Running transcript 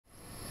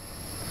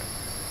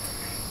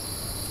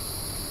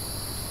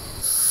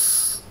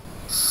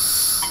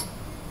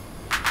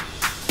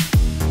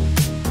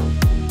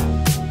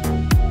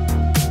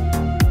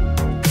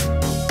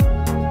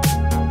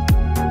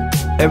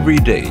Every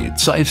day,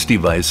 ZEISS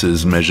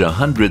devices measure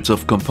hundreds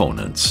of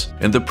components.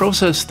 In the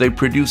process, they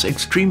produce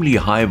extremely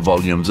high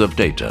volumes of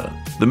data.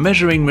 The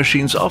measuring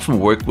machines often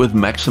work with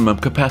maximum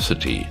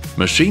capacity.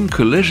 Machine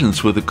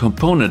collisions with a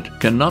component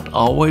cannot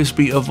always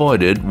be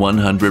avoided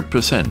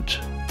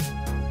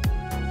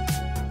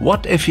 100%.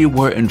 What if you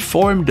were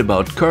informed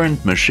about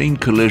current machine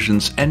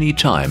collisions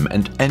anytime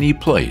and any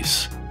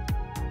place?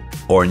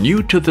 Or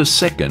knew to the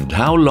second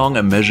how long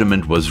a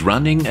measurement was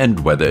running and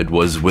whether it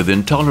was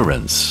within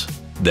tolerance?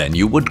 Then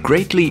you would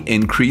greatly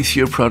increase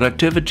your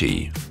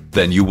productivity.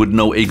 Then you would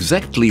know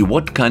exactly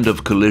what kind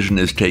of collision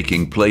is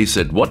taking place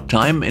at what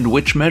time in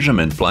which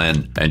measurement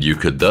plan, and you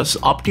could thus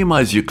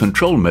optimize your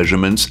control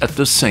measurements at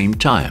the same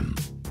time.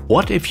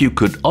 What if you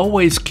could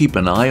always keep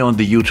an eye on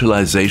the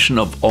utilization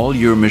of all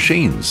your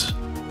machines?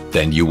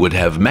 Then you would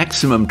have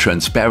maximum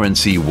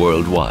transparency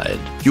worldwide.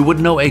 You would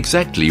know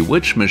exactly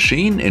which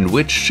machine in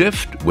which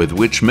shift with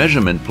which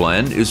measurement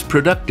plan is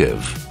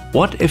productive.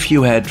 What if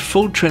you had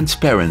full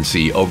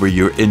transparency over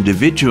your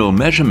individual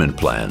measurement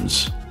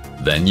plans?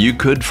 Then you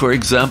could, for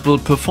example,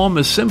 perform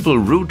a simple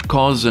root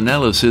cause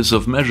analysis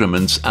of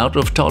measurements out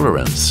of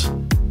tolerance.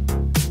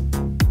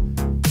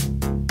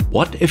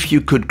 What if you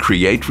could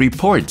create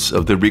reports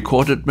of the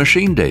recorded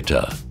machine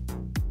data?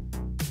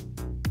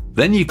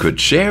 Then you could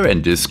share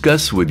and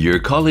discuss with your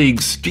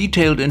colleagues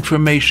detailed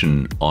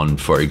information on,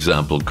 for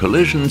example,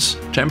 collisions,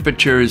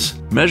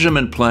 temperatures,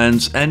 measurement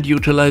plans, and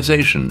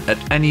utilization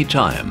at any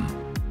time.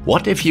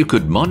 What if you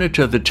could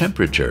monitor the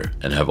temperature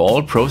and have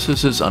all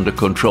processes under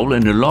control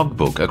in a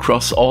logbook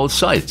across all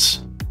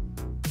sites?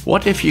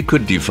 What if you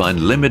could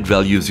define limit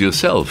values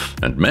yourself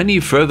and many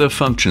further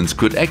functions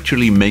could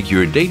actually make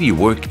your daily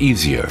work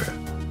easier?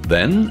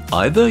 Then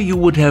either you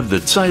would have the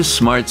ZEISS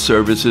Smart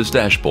Services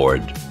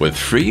Dashboard with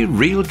free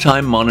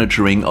real-time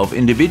monitoring of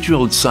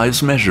individual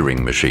ZEISS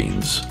measuring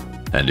machines.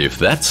 And if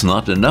that's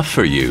not enough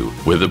for you,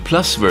 with a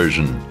Plus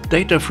version,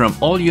 data from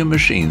all your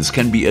machines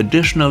can be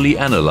additionally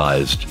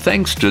analyzed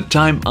thanks to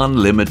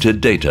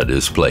time-unlimited data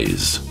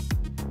displays.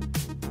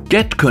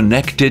 Get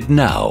connected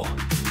now.